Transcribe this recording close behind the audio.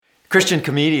Christian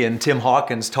comedian Tim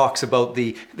Hawkins talks about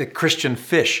the Christian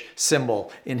fish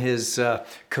symbol in his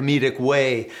comedic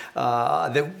way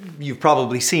that you've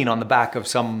probably seen on the back of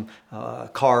some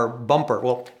car bumper.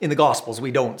 Well, in the Gospels,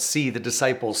 we don't see the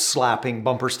disciples slapping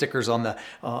bumper stickers on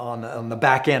the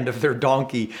back end of their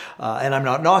donkey, and I'm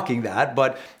not knocking that,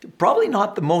 but probably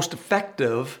not the most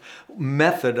effective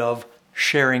method of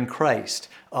sharing Christ,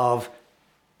 of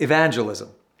evangelism.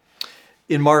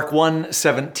 In Mark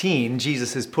 1:17,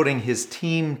 Jesus is putting his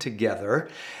team together,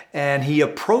 and he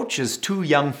approaches two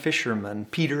young fishermen,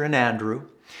 Peter and Andrew,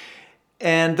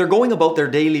 and they're going about their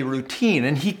daily routine,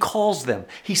 and he calls them.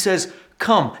 He says,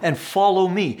 "Come and follow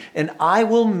me, and I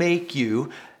will make you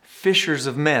fishers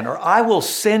of men," or "I will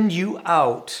send you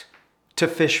out to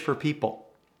fish for people."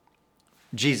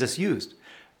 Jesus used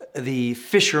the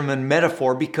fisherman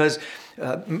metaphor because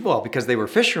they were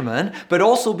fishermen, but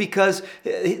also because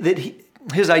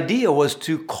his idea was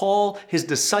to call his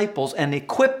disciples and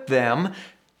equip them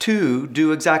to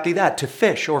do exactly that, to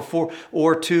fish or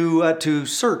to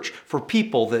search for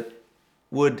people that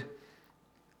would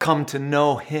come to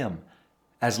know him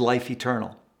as life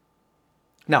eternal.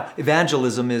 Now,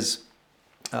 evangelism is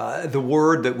the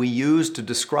word that we use to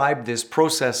describe this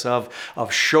process of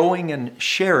showing and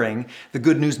sharing the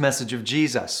good news message of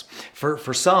Jesus.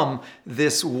 For some,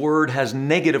 this word has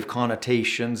negative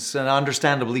connotations, and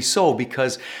understandably so,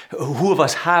 because who of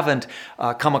us haven't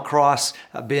come across,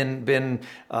 been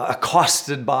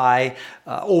accosted by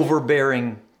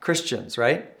overbearing Christians,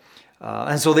 right?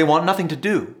 And so they want nothing to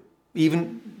do,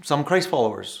 even some Christ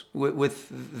followers, with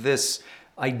this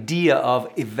idea of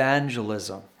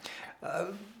evangelism.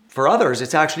 For others,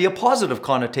 it's actually a positive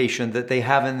connotation that they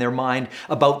have in their mind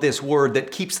about this word that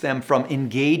keeps them from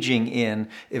engaging in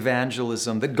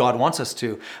evangelism that God wants us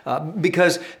to,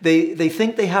 because they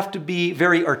think they have to be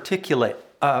very articulate,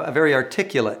 or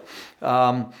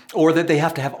that they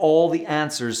have to have all the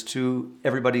answers to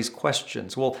everybody's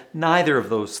questions. Well, neither of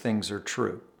those things are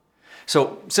true.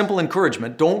 So, simple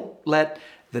encouragement: don't let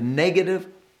the negative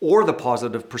or the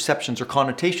positive perceptions or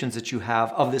connotations that you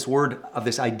have of this word, of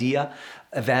this idea,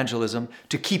 evangelism,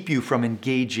 to keep you from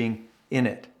engaging in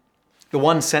it. The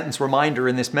one sentence reminder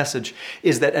in this message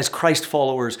is that as Christ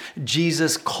followers,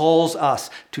 Jesus calls us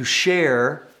to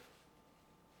share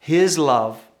his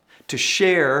love, to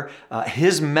share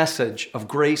his message of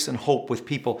grace and hope with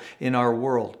people in our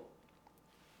world.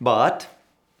 But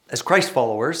as Christ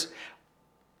followers,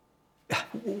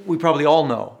 we probably all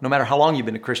know, no matter how long you've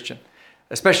been a Christian,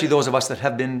 especially those of us that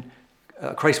have been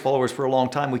Christ followers for a long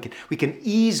time, we can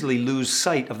easily lose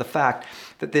sight of the fact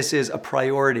that this is a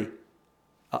priority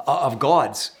of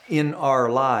God's in our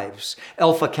lives.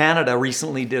 Alpha Canada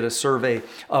recently did a survey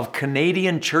of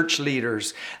Canadian church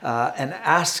leaders and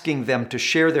asking them to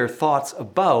share their thoughts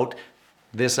about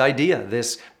this idea,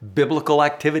 this biblical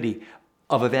activity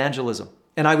of evangelism.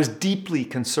 And I was deeply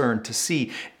concerned to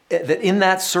see that in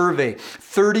that survey,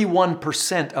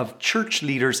 31% of church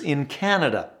leaders in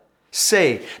Canada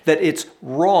say that it's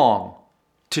wrong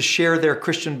to share their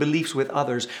Christian beliefs with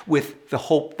others with the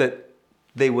hope that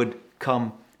they would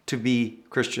come to be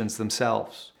Christians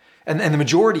themselves. And the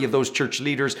majority of those church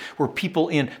leaders were people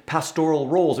in pastoral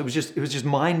roles. It was just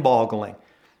mind-boggling.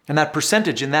 And that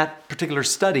percentage in that particular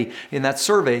study, in that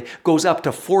survey, goes up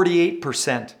to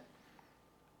 48%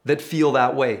 that feel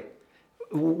that way.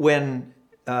 When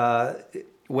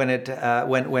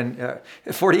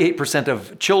 48%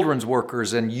 of children's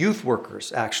workers and youth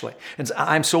workers, actually. And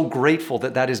I'm so grateful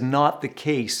that that is not the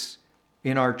case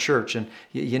in our church, and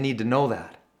you need to know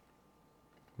that.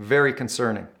 Very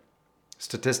concerning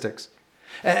statistics.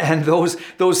 And those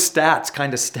stats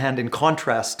kind of stand in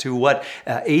contrast to what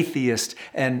atheist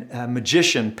and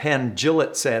magician Penn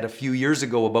Jillette said a few years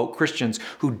ago about Christians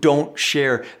who don't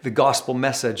share the gospel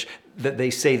message that they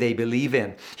say they believe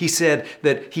in. He said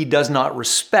that he does not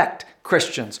respect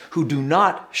Christians who do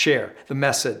not share the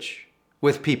message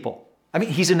with people. I mean,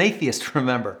 he's an atheist,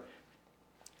 remember.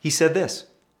 He said this: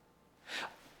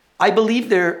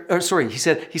 he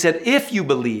said, if you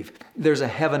believe there's a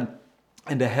heaven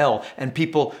and a hell, and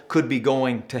people could be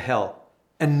going to hell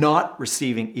and not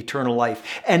receiving eternal life,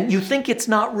 and you think it's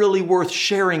not really worth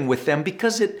sharing with them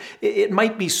because it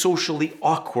might be socially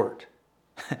awkward.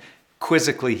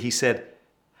 Quizzically, he said,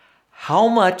 how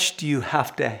much do you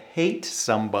have to hate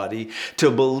somebody to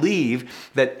believe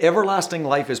that everlasting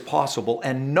life is possible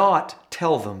and not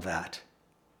tell them that?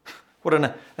 What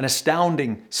an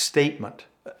astounding statement,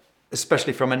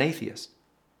 especially from an atheist.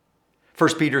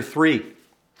 1 Peter 3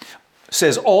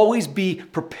 says, always be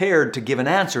prepared to give an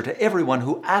answer to everyone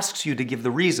who asks you to give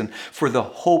the reason for the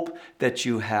hope that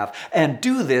you have, and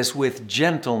do this with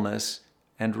gentleness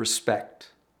and respect.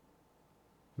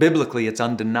 Biblically, it's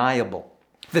undeniable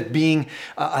that being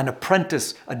an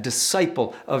apprentice, a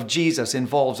disciple of Jesus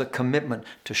involves a commitment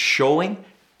to showing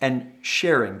and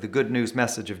sharing the good news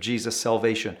message of Jesus'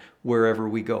 salvation wherever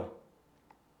we go.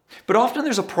 But often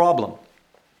there's a problem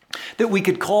that we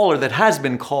could call, or that has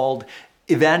been called,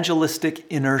 evangelistic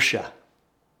inertia.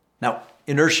 Now,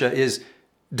 inertia is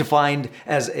defined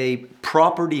as a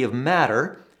property of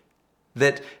matter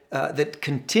that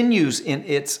continues in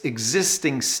its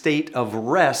existing state of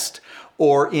rest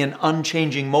or in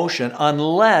unchanging motion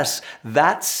unless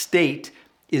that state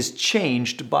is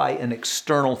changed by an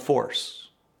external force.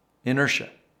 Inertia.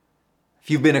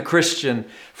 If you've been a Christian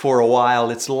for a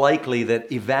while, it's likely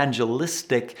that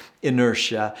evangelistic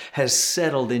inertia has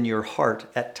settled in your heart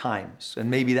at times, and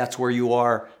maybe that's where you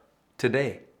are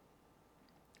today.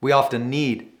 We often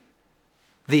need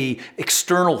the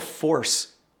external force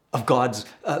of God's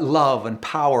love and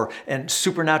power and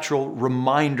supernatural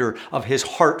reminder of his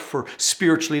heart for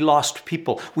spiritually lost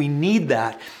people. We need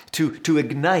that to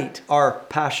ignite our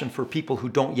passion for people who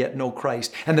don't yet know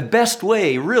Christ. And the best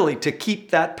way, really, to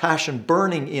keep that passion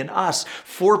burning in us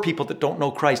for people that don't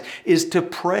know Christ is to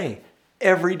pray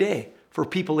every day for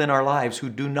people in our lives who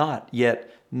do not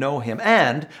yet know him.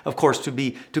 And, of course, to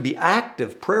be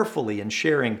active prayerfully in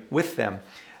sharing with them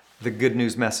the good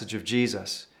news message of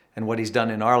Jesus and what he's done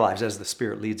in our lives as the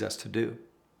Spirit leads us to do.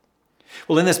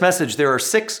 Well, in this message, there are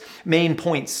 6 main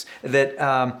points that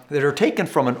are taken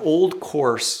from an old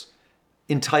course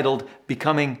entitled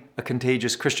Becoming a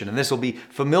Contagious Christian. And this will be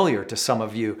familiar to some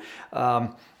of you.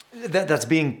 That's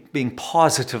being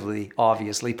positively,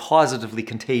 obviously, positively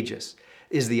contagious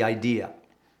is the idea.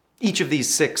 Each of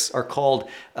these 6 are called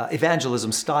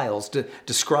evangelism styles,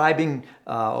 describing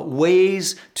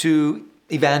ways to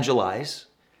evangelize,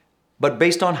 but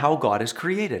based on how God has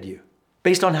created you,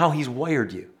 based on how he's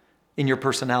wired you in your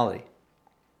personality.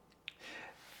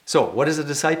 So, what is a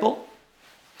disciple?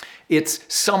 It's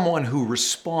someone who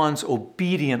responds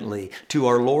obediently to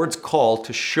our Lord's call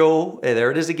to show,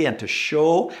 there it is again, to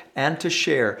show and to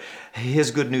share his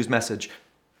good news message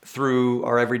through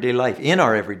our everyday life, in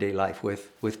our everyday life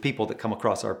with people that come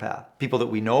across our path, people that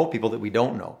we know, people that we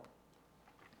don't know.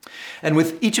 And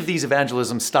with each of these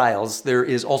evangelism styles, there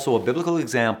is also a biblical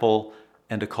example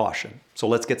and a caution. So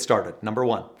let's get started. Number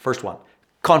 1, first one,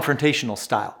 confrontational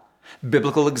style.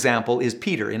 Biblical example is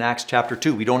Peter in Acts chapter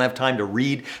 2. We don't have time to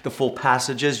read the full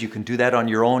passages. You can do that on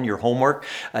your own, your homework.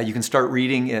 You can start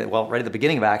reading, right at the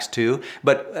beginning of Acts 2.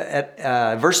 But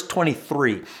at verse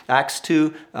 23, Acts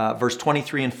 2, verse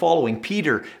 23 and following,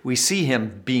 Peter, we see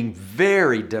him being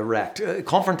very direct,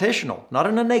 confrontational, not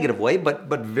in a negative way,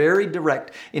 but very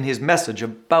direct in his message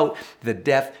about the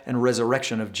death and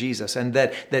resurrection of Jesus, and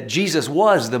that Jesus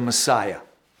was the Messiah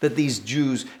that these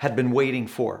Jews had been waiting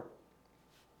for.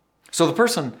 So the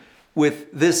person with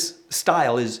this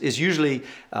style is usually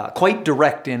quite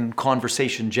direct in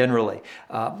conversation generally.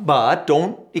 But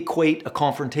don't equate a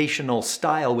confrontational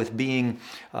style with being,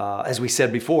 as we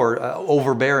said before,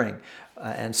 overbearing.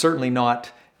 And certainly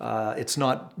not, it's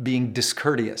not being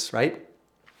discourteous, right?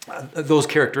 Those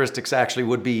characteristics actually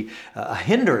would be a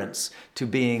hindrance to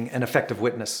being an effective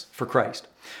witness for Christ.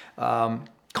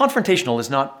 Confrontational is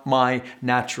not my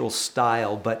natural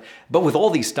style, but with all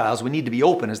these styles, we need to be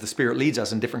open as the Spirit leads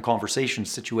us in different conversation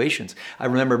situations. I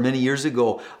remember many years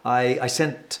ago, I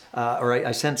sensed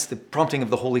the prompting of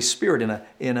the Holy Spirit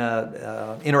in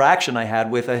a interaction I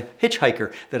had with a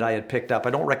hitchhiker that I had picked up. I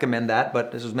don't recommend that,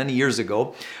 but this was many years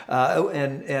ago.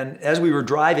 And as we were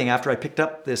driving, after I picked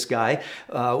up this guy,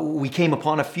 we came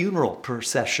upon a funeral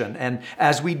procession, and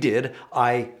as we did,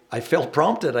 I felt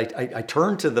prompted. I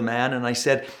turned to the man and I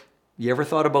said, "You ever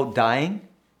thought about dying?"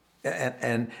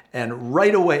 And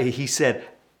right away he said,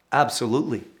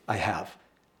 "Absolutely, I have."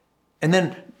 And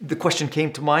then the question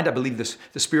came to mind. I believe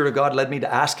the Spirit of God led me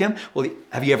to ask him, "Well,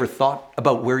 have you ever thought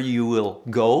about where you will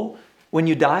go when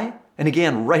you die?" And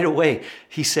again, right away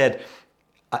he said,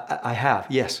 I have,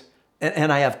 yes.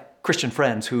 And I have Christian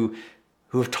friends who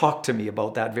have talked to me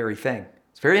about that very thing.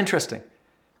 It's very interesting.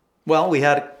 Well, we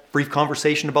had a brief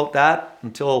conversation about that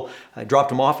until I dropped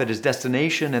him off at his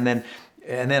destination, and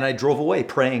then I drove away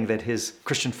praying that his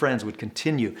Christian friends would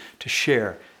continue to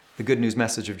share the good news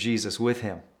message of Jesus with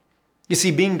him. You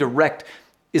see, being direct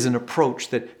is an approach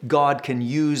that God can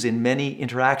use in many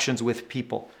interactions with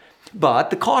people. But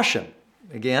the caution,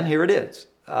 again, here it is.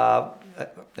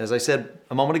 As I said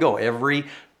a moment ago, every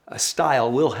style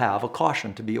will have a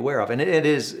caution to be aware of. And it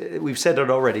is, we've said it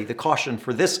already, the caution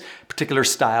for this particular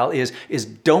style is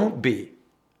don't be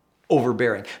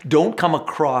overbearing. Don't come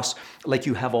across like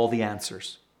you have all the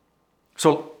answers.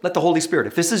 So let the Holy Spirit,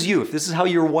 if this is you, if this is how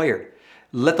you're wired,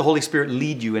 Let the Holy Spirit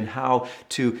lead you in how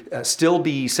to still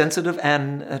be sensitive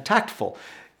and tactful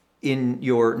in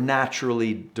your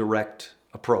naturally direct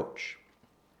approach.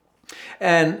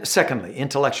 And secondly,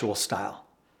 intellectual style.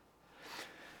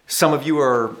 Some of you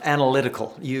are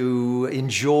analytical. You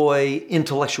enjoy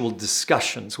intellectual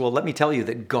discussions. Well, let me tell you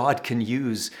that God can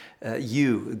use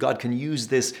you. God can use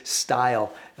this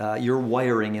style, your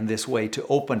wiring in this way, to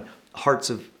open hearts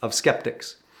of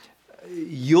skeptics.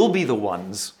 You'll be the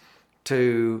ones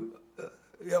that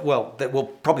will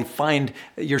probably find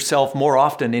yourself more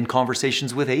often in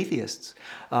conversations with atheists.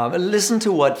 Listen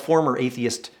to what former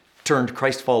atheist turned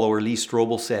Christ follower Lee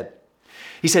Strobel said.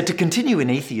 He said, "To continue in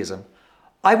atheism,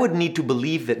 I would need to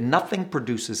believe that nothing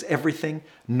produces everything,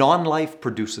 non-life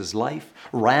produces life,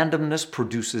 randomness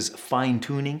produces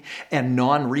fine-tuning, and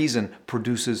non-reason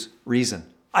produces reason.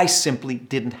 I simply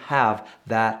didn't have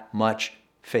that much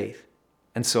faith."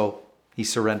 And so he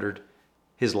surrendered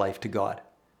his life to God.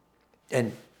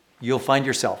 And you'll find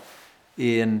yourself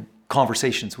in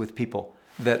conversations with people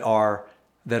that are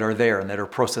there and that are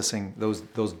processing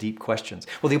those deep questions.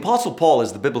 Well, the Apostle Paul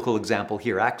is the biblical example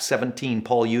here. Acts 17,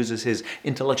 Paul uses his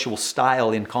intellectual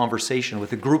style in conversation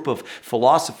with a group of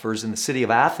philosophers in the city of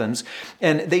Athens.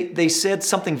 And they said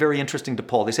something very interesting to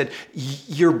Paul. They said,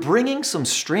 "You're bringing some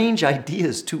strange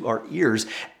ideas to our ears,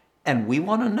 and we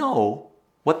want to know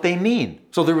what they mean."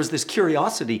 So there was this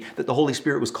curiosity that the Holy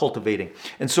Spirit was cultivating.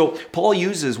 And so Paul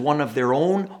uses one of their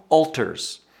own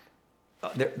altars,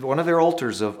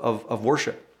 of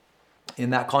worship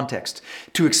in that context,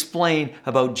 to explain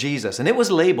about Jesus. And it was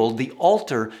labeled the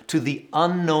altar to the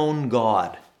unknown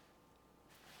God.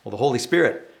 Well, the Holy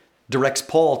Spirit directs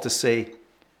Paul to say,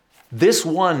 "This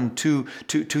one to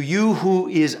you who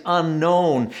is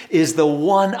unknown is the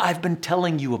one I've been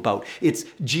telling you about. It's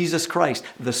Jesus Christ,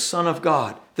 the Son of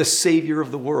God, the Savior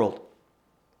of the world."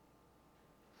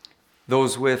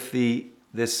 Those with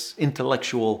this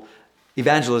intellectual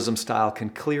evangelism style can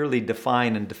clearly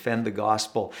define and defend the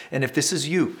gospel. And if this is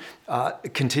you,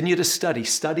 continue to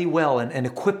study well and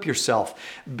equip yourself,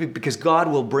 because God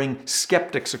will bring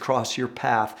skeptics across your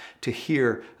path to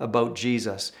hear about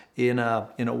Jesus in a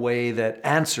way that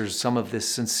answers some of the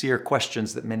sincere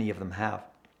questions that many of them have.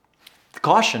 The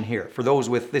caution here for those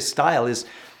with this style is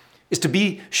to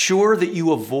be sure that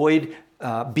you avoid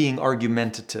being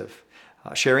argumentative.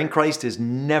 Sharing Christ is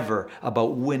never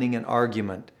about winning an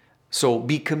argument. So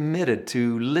be committed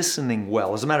to listening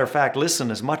well. As a matter of fact, listen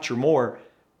as much or more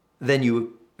than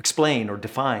you explain or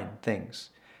define things.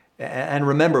 And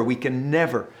remember, we can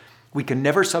never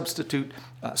substitute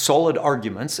solid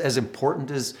arguments, as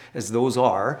important as those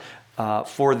are,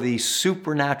 for the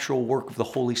supernatural work of the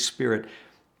Holy Spirit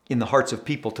in the hearts of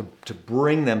people to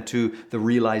bring them to the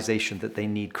realization that they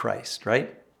need Christ,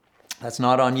 right? That's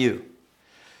not on you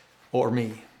or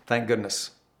me, thank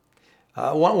goodness.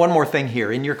 One more thing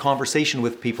here. In your conversation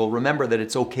with people, remember that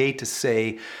it's okay to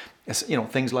say,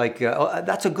 things like, "Oh,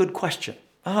 that's a good question.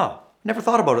 Never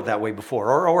thought about it that way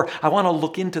before." Or "I want to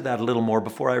look into that a little more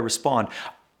before I respond.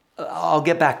 I'll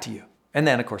get back to you." And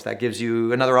then, of course, that gives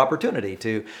you another opportunity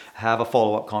to have a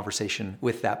follow-up conversation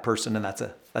with that person, and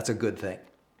that's a good thing.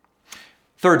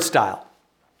 Third style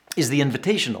is the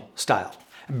invitational style.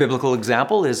 A biblical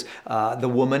example is the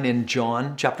woman in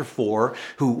John chapter 4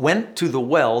 who went to the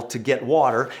well to get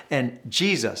water, and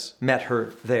Jesus met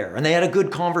her there. And they had a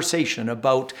good conversation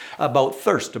about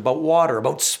thirst, about water,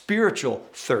 about spiritual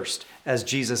thirst, as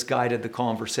Jesus guided the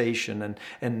conversation.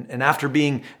 And after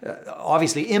being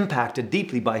obviously impacted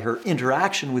deeply by her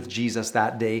interaction with Jesus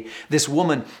that day, this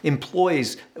woman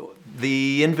employs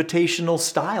the invitational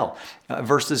style.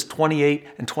 Verses 28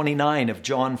 and 29 of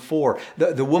John 4.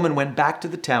 The woman went back to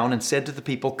the town and said to the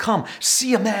people, "Come,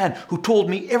 see a man who told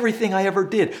me everything I ever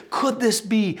did. Could this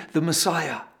be the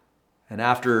Messiah?" And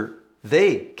after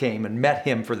they came and met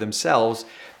him for themselves,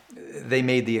 they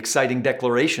made the exciting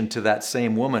declaration to that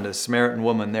same woman, a Samaritan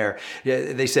woman there.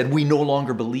 They said, "We no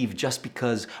longer believe just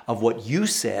because of what you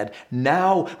said.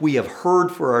 Now we have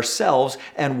heard for ourselves,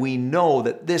 and we know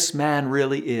that this man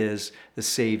really is the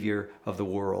Savior of the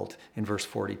world," in verse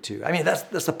 42. I mean,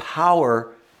 that's the power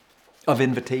of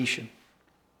invitation.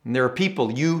 And there are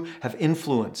people you have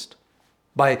influenced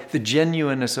by the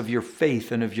genuineness of your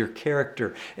faith and of your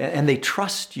character, and they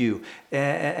trust you,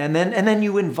 and then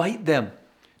you invite them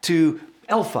to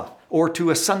Alpha or to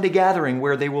a Sunday gathering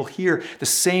where they will hear the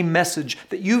same message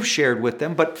that you've shared with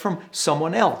them, but from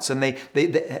someone else. And they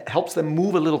helps them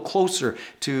move a little closer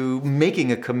to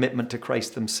making a commitment to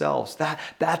Christ themselves.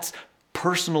 That's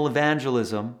personal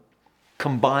evangelism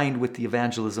combined with the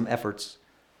evangelism efforts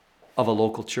of a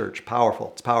local church. Powerful.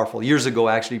 It's powerful. Years ago,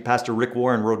 actually, Pastor Rick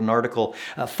Warren wrote an article,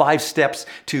 5 Steps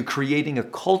to Creating a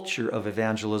Culture of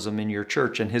Evangelism in Your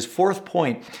Church. And his 4th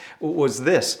point was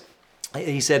this.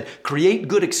 He said, create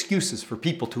good excuses for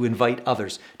people to invite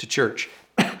others to church.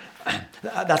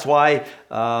 That's why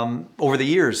over the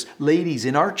years, ladies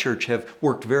in our church have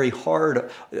worked very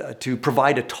hard to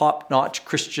provide a top-notch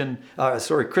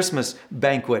Christmas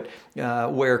banquet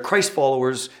where Christ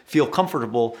followers feel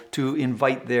comfortable to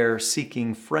invite their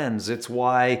seeking friends. It's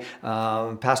why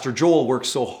Pastor Joel works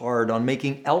so hard on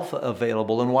making Alpha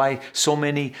available, and why so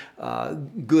many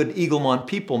good Eaglemont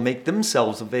people make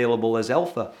themselves available as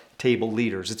Alpha table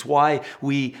leaders. It's why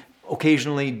we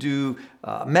occasionally do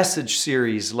message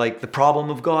series like The Problem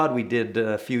of God we did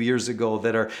a few years ago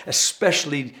that are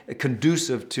especially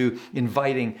conducive to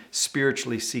inviting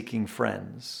spiritually seeking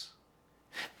friends.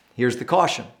 Here's the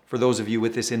caution for those of you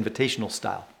with this invitational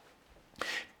style.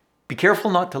 Be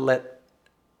careful not to let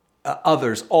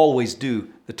others always do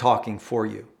the talking for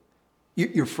you.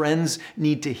 Your friends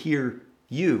need to hear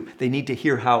you. They need to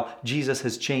hear how Jesus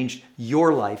has changed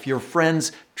your life. Your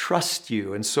friends trust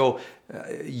you. And so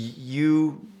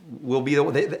you will be,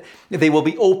 they will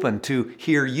be open to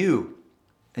hear you.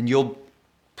 And you'll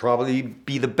probably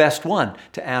be the best one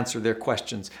to answer their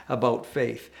questions about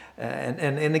faith.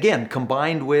 And again,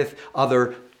 combined with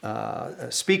other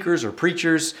speakers or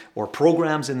preachers or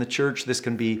programs in the church, this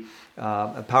can be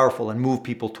powerful and move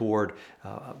people toward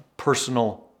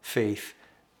personal faith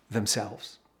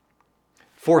themselves.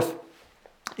 4th,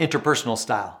 interpersonal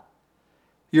style.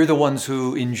 You're the ones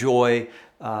who enjoy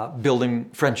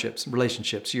building friendships,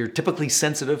 relationships. You're typically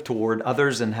sensitive toward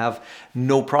others and have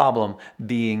no problem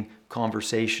being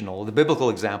conversational. The biblical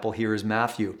example here is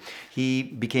Matthew. He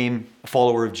became a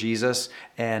follower of Jesus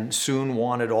and soon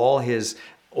wanted all his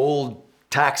old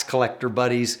tax collector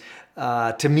buddies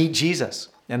to meet Jesus.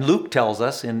 And Luke tells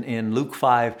us in Luke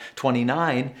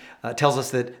 5:29, tells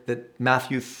us that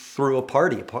Matthew threw a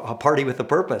party with a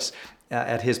purpose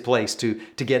at his place to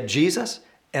get Jesus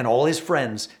and all his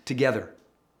friends together.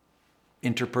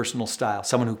 Interpersonal style.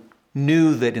 Someone who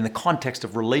knew that in the context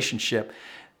of relationship,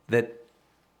 that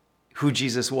who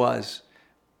Jesus was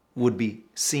would be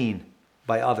seen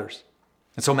by others.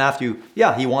 And so Matthew,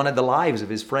 he wanted the lives of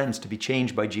his friends to be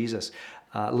changed by Jesus.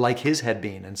 Like his had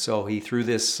been. And so he threw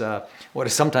this, what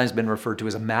has sometimes been referred to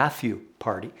as a Matthew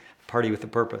party with a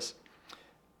purpose.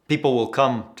 People will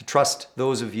come to trust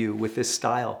those of you with this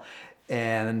style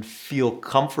and feel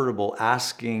comfortable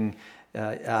asking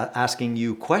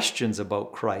you questions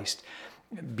about Christ.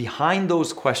 Behind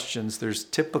those questions, there's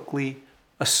typically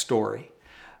a story.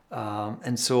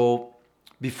 And so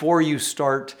before you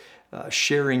start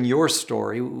sharing your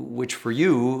story, which for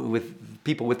you, with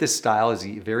people with this style, is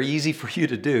very easy for you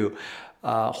to do,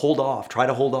 try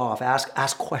to hold off,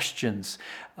 ask questions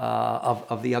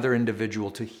of the other individual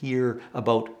to hear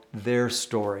about their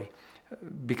story.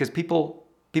 Because people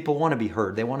want to be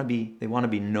heard, they want to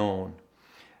be known.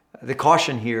 The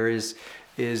caution here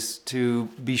is to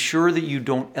be sure that you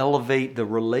don't elevate the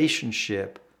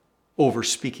relationship over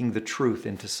speaking the truth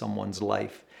into someone's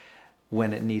life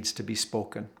when it needs to be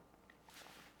spoken.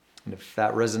 And if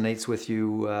that resonates with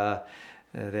you,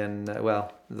 then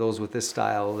those with this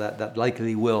style, that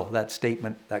likely will, that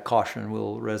statement, that caution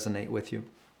will resonate with you.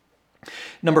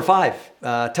 Number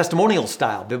 5, testimonial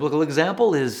style. Biblical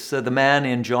example is the man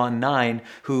in John 9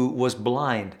 who was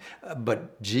blind,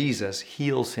 but Jesus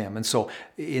heals him. And so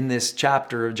in this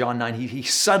chapter of John 9, he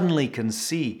suddenly can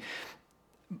see.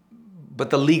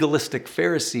 But the legalistic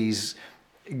Pharisees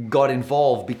got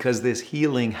involved because this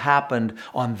healing happened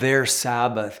on their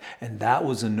Sabbath, and that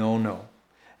was a no-no.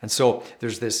 And so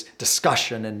there's this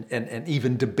discussion and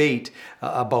even debate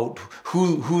about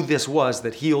who this was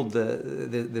that healed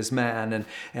this man.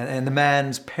 And the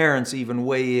man's parents even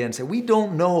weigh in and say, we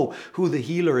don't know who the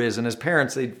healer is. And his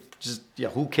parents, they just,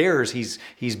 who cares?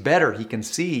 He's better. He can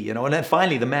see, And then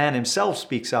finally the man himself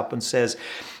speaks up and says,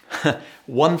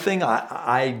 one thing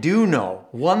I do know,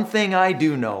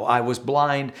 I was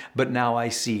blind, but now I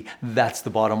see. That's the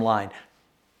bottom line.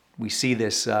 We see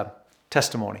this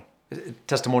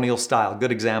testimonial style,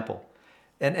 good example.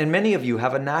 And many of you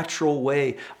have a natural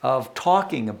way of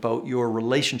talking about your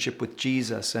relationship with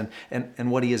Jesus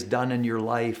and what he has done in your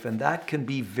life. And that can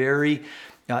be very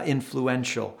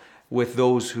influential with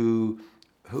those who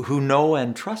know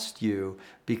and trust you,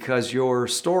 because your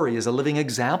story is a living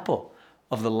example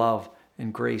of the love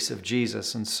and grace of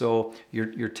Jesus. And so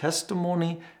your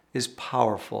testimony is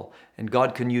powerful, and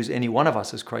God can use any one of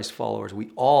us as Christ followers. We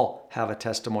all have a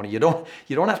testimony. You don't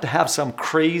have to have some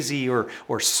crazy or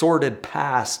sordid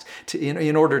past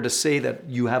in order to say that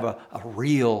you have a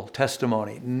real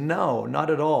testimony. No, not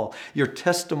at all. Your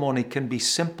testimony can be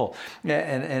simple,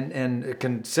 and it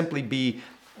can simply be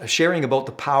sharing about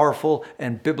the powerful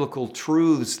and biblical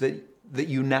truths that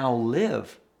you now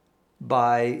live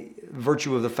by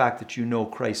virtue of the fact that you know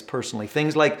Christ personally.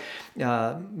 Things like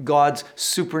God's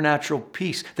supernatural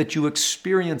peace, that you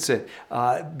experience it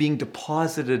being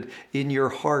deposited in your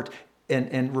heart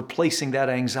and replacing that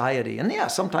anxiety. And yeah,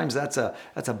 sometimes that's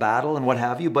a battle and what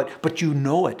have you, but you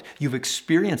know it. You've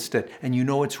experienced it and you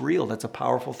know it's real. That's a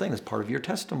powerful thing. That's part of your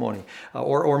testimony.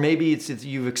 Or maybe it's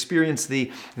you've experienced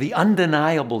the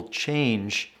undeniable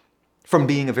change from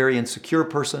being a very insecure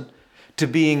person to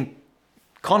being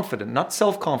confident, not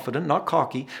self-confident, not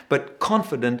cocky, but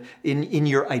confident in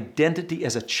your identity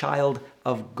as a child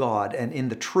of God and in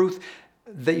the truth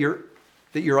that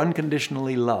you're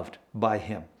unconditionally loved by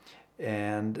Him,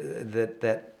 and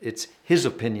that it's His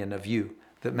opinion of you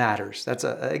that matters. That's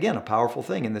again a powerful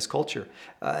thing in this culture,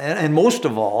 and most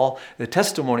of all, the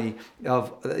testimony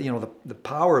of the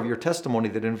power of your testimony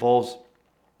that involves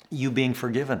you being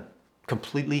forgiven,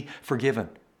 completely forgiven,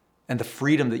 and the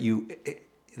freedom that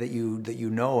you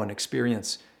know and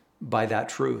experience by that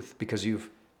truth, because you've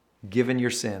given your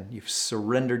sin, you've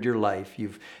surrendered your life,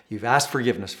 you've asked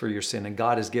forgiveness for your sin, and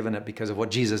God has given it because of what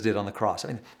Jesus did on the cross. I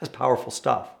mean, that's powerful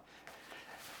stuff.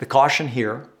 The caution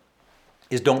here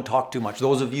is don't talk too much.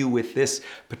 Those of you with this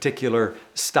particular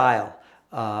style,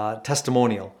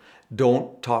 testimonial,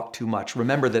 don't talk too much.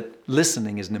 Remember that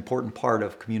listening is an important part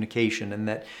of communication, and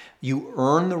that you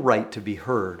earn the right to be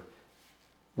heard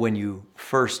when you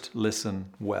first listen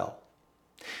well.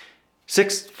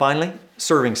 Sixth, finally,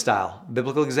 serving style.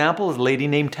 Biblical example is a lady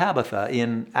named Tabitha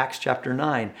in Acts chapter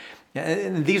 9.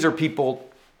 And these are people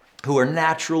who are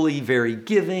naturally very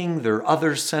giving, they're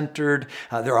others-centered,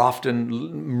 they're often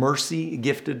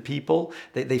mercy-gifted people.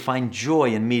 They find joy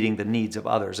in meeting the needs of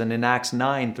others. And in Acts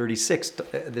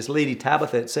 9:36, this lady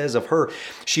Tabitha, it says of her,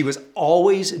 she was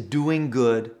always doing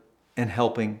good and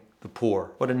helping the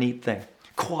poor. What a neat thing.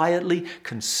 Quietly,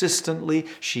 consistently,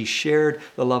 she shared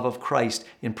the love of Christ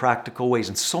in practical ways.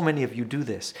 And so many of you do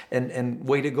this, and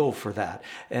way to go for that.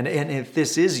 And if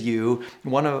this is you,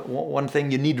 one thing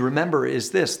you need to remember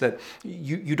is this, that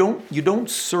you don't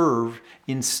serve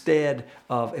instead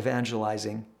of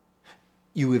evangelizing.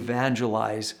 You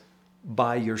evangelize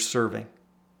by your serving,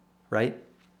 right?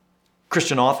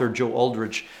 Christian author Joe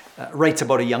Aldrich writes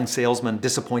about a young salesman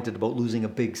disappointed about losing a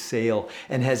big sale.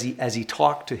 And as he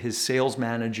talked to his sales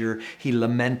manager, he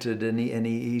lamented and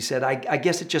he said, I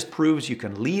guess it just proves you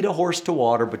can lead a horse to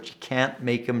water, but you can't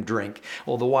make him drink.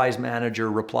 Well, the wise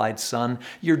manager replied, son,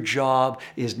 your job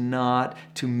is not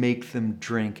to make them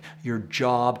drink. Your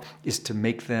job is to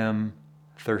make them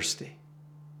thirsty.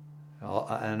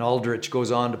 And Aldrich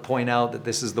goes on to point out that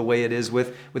this is the way it is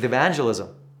with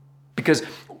evangelism. Because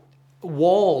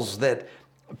walls that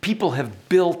people have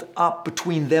built up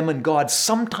between them and God,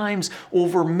 sometimes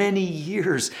over many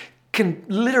years, can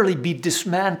literally be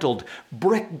dismantled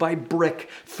brick by brick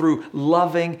through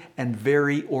loving and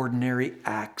very ordinary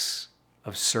acts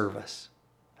of service.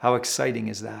 How exciting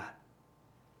is that?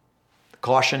 The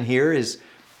caution here is,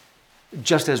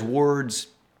 just as words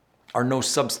are no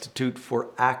substitute for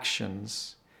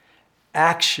actions,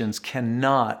 actions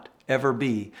cannot ever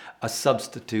be a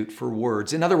substitute for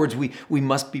words. In other words, we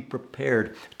must be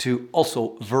prepared to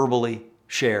also verbally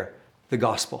share the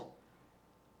gospel.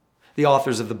 The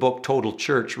authors of the book Total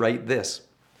Church write this: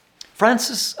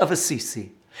 Francis of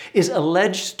Assisi is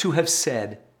alleged to have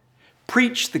said,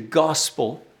 preach the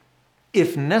gospel,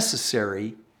 if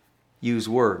necessary, use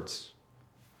words.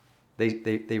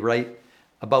 They write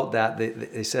about that.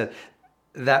 They said,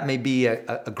 that may be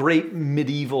a great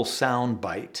medieval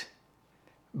soundbite,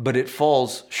 but it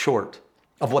falls short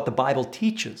of what the Bible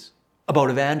teaches about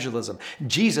evangelism.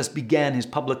 Jesus began his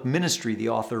public ministry, the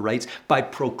author writes, by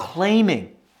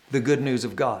proclaiming the good news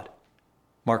of God.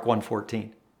 Mark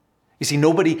 1:14. You see,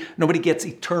 nobody gets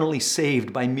eternally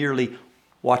saved by merely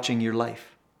watching your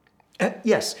life.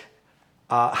 Yes,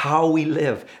 how we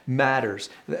live matters.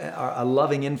 A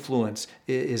loving influence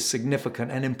is significant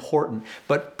and important.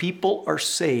 But people are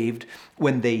saved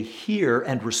when they hear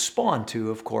and respond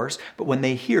to, of course, but when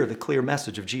they hear the clear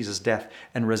message of Jesus' death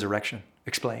and resurrection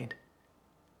explained.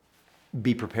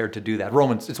 Be prepared to do that.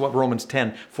 It's what Romans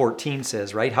 10:14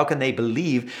 says, right? How can they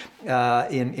believe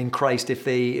in Christ if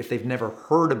they've never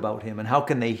heard about him? And how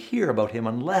can they hear about him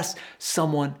unless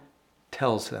someone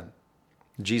tells them?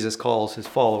 Jesus calls his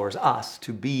followers, us,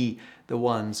 to be the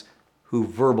ones who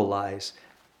verbalize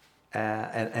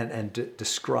and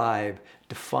describe,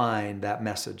 define that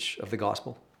message of the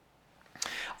gospel.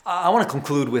 I want to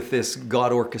conclude with this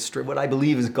what I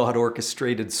believe is God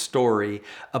orchestrated story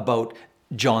about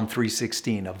John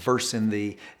 3:16, a verse in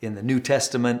the New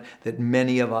Testament that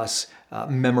many of us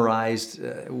memorized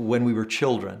when we were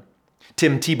children.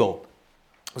 Tim Tebow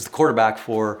was the quarterback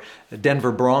for the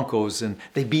Denver Broncos, and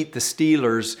they beat the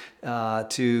Steelers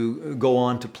to go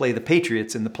on to play the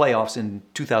Patriots in the playoffs in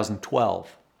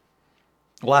 2012.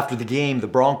 Well, after the game, the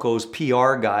Broncos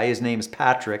PR guy, his name is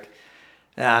Patrick,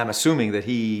 I'm assuming that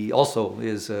he also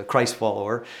is a Christ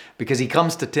follower, because he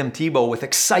comes to Tim Tebow with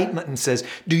excitement and says,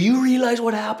 "Do you realize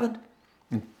what happened?"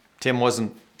 And Tim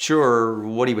wasn't sure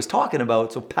what he was talking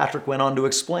about, so Patrick went on to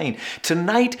explain.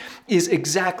 "Tonight is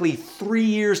exactly 3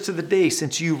 years to the day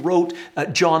since you wrote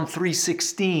John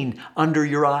 3:16 under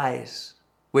your eyes,"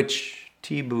 which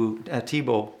Tebow,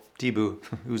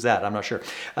 who's that? I'm not sure.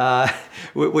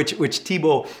 Which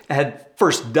Tebow had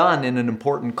first done in an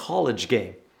important college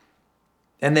game.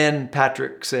 And then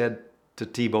Patrick said to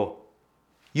Tebow,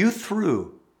 you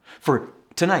threw for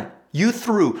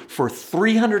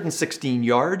 316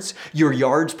 yards. Your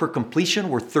yards per completion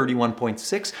were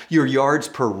 31.6. Your yards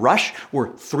per rush were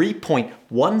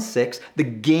 3.16. The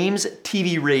game's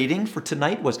TV rating for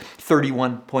tonight was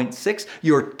 31.6.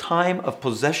 Your time of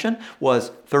possession was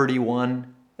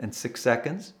 31 and 6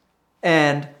 seconds.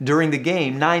 And during the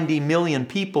game, 90 million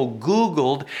people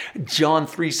Googled John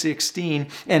 3:16,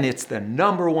 and it's the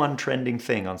number one trending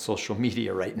thing on social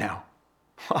media right now.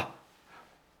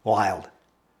 Wild.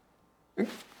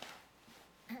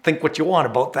 Think what you want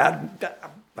about that.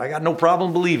 I got no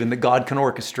problem believing that God can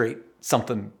orchestrate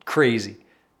something crazy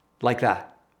like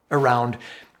that around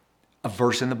a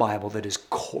verse in the Bible that is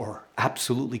core,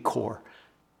 absolutely core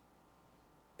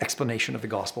explanation of the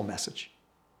gospel message.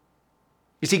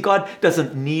 You see, God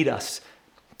doesn't need us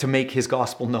to make his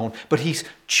gospel known, but he's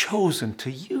chosen to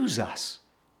use us.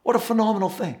 What a phenomenal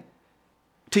thing.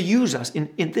 To use us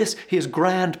in this, his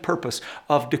grand purpose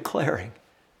of declaring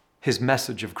his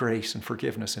message of grace and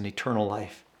forgiveness and eternal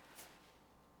life.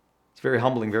 It's very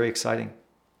humbling, very exciting.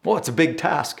 Well, it's a big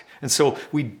task. And so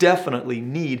we definitely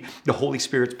need the Holy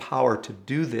Spirit's power to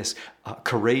do this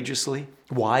courageously,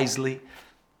 wisely,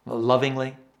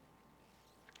 lovingly.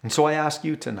 And so I ask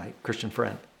you tonight, Christian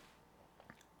friend,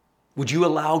 would you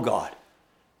allow God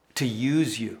to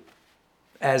use you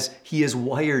as he has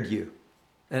wired you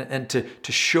and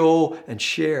to show and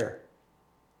share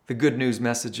the good news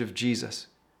message of Jesus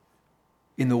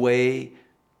in the way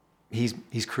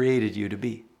he's created you to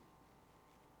be?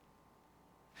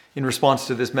 In response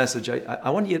to this message, I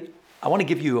want you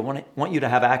to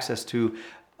have access to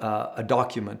a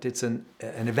document. It's an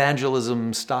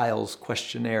evangelism styles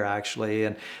questionnaire, actually,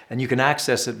 and you can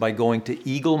access it by going to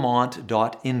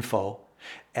eaglemont.info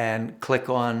and click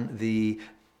on the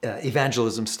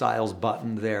evangelism styles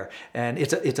button there. And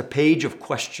it's a page of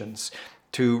questions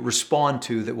to respond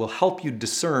to that will help you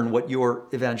discern what your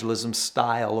evangelism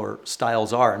style or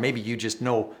styles are. And maybe you just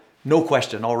know no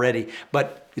question already,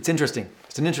 but it's interesting.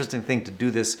 It's an interesting thing to do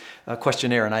this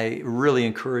questionnaire, and I really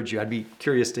encourage you. I'd be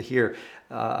curious to hear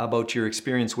about your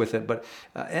experience with it. But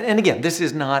and again, this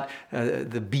is not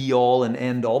the be-all and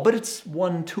end-all, but it's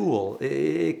one tool.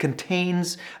 It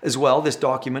contains as well, this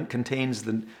document contains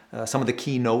some of the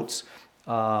key notes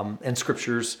and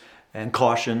scriptures and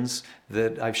cautions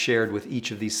that I've shared with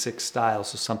each of these 6 styles.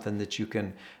 So something that you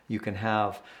can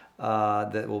have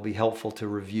that will be helpful to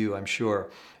review, I'm sure.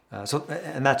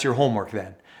 And that's your homework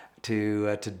then,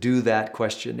 to do that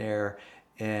questionnaire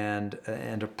and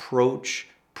approach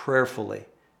prayerfully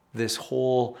this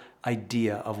whole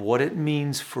idea of what it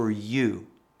means for you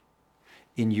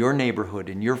in your neighborhood,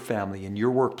 in your family, in your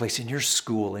workplace, in your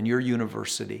school, in your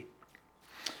university,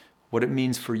 what it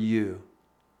means for you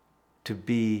to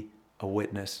be a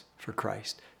witness for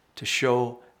Christ, to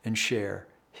show and share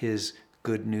his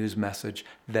good news message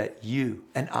that you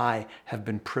and I have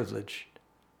been privileged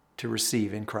to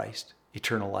receive in Christ,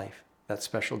 eternal life, that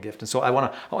special gift. And so I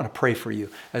want to pray for you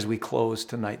as we close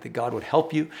tonight, that God would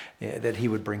help you, that he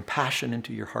would bring passion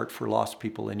into your heart for lost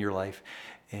people in your life.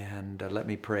 And let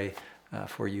me pray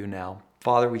for you now.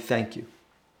 Father, we thank you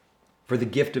for the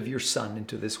gift of your Son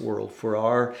into this world, for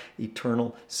our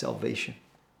eternal salvation.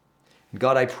 And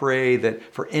God, I pray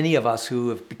that for any of us who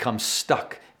have become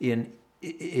stuck in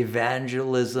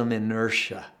evangelism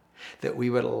inertia, that we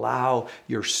would allow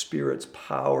your Spirit's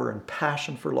power and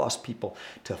passion for lost people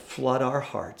to flood our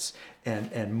hearts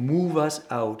and move us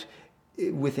out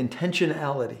with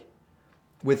intentionality,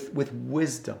 with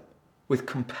wisdom, with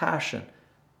compassion,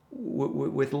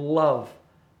 with love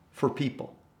for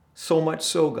people. So much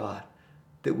so, God,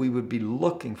 that we would be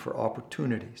looking for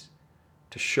opportunities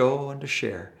to show and to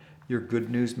share your good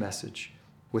news message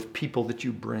with people that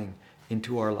you bring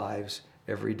into our lives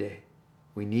every day.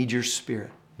 We need your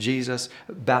Spirit. Jesus,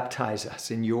 baptize us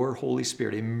in your Holy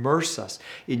Spirit. Immerse us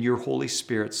in your Holy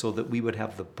Spirit so that we would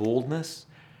have the boldness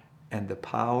and the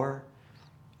power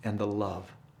and the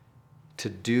love to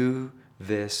do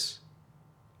this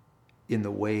in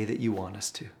the way that you want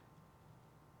us to.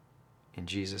 In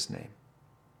Jesus' name,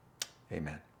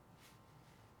 amen.